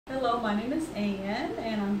Hello, my name is Ann,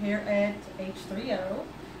 and I'm here at H3O,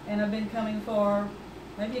 and I've been coming for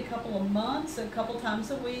maybe a couple of months, a couple times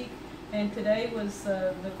a week, and today was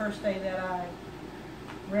the first day that I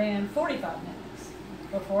ran 45 minutes.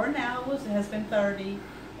 Before now it has been 30,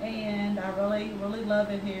 and I really love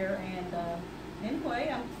it here, and anyway,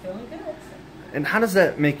 I'm feeling good. And how does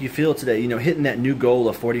that make you feel today, you know, hitting that new goal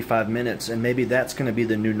of 45 minutes, and maybe that's going to be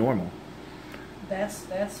the new normal?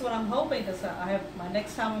 That's what I'm hoping, because I have my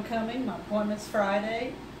next time I'm coming, my appointment's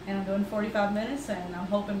Friday, and I'm doing 45 minutes, and I'm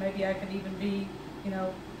hoping maybe I could even be, you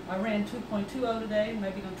know, I ran 2.20 today,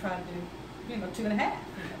 maybe going to try to do, you know, 2.5, you know,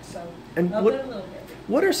 so and up it a little bit.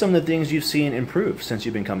 What are some of the things you've seen improve since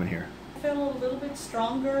you've been coming here? I feel a little bit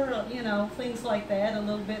stronger, you know, things like that, a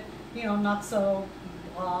little bit, you know, not so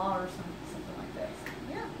blah or something like that.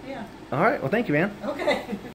 So, yeah. All right, well, thank you, man. Okay.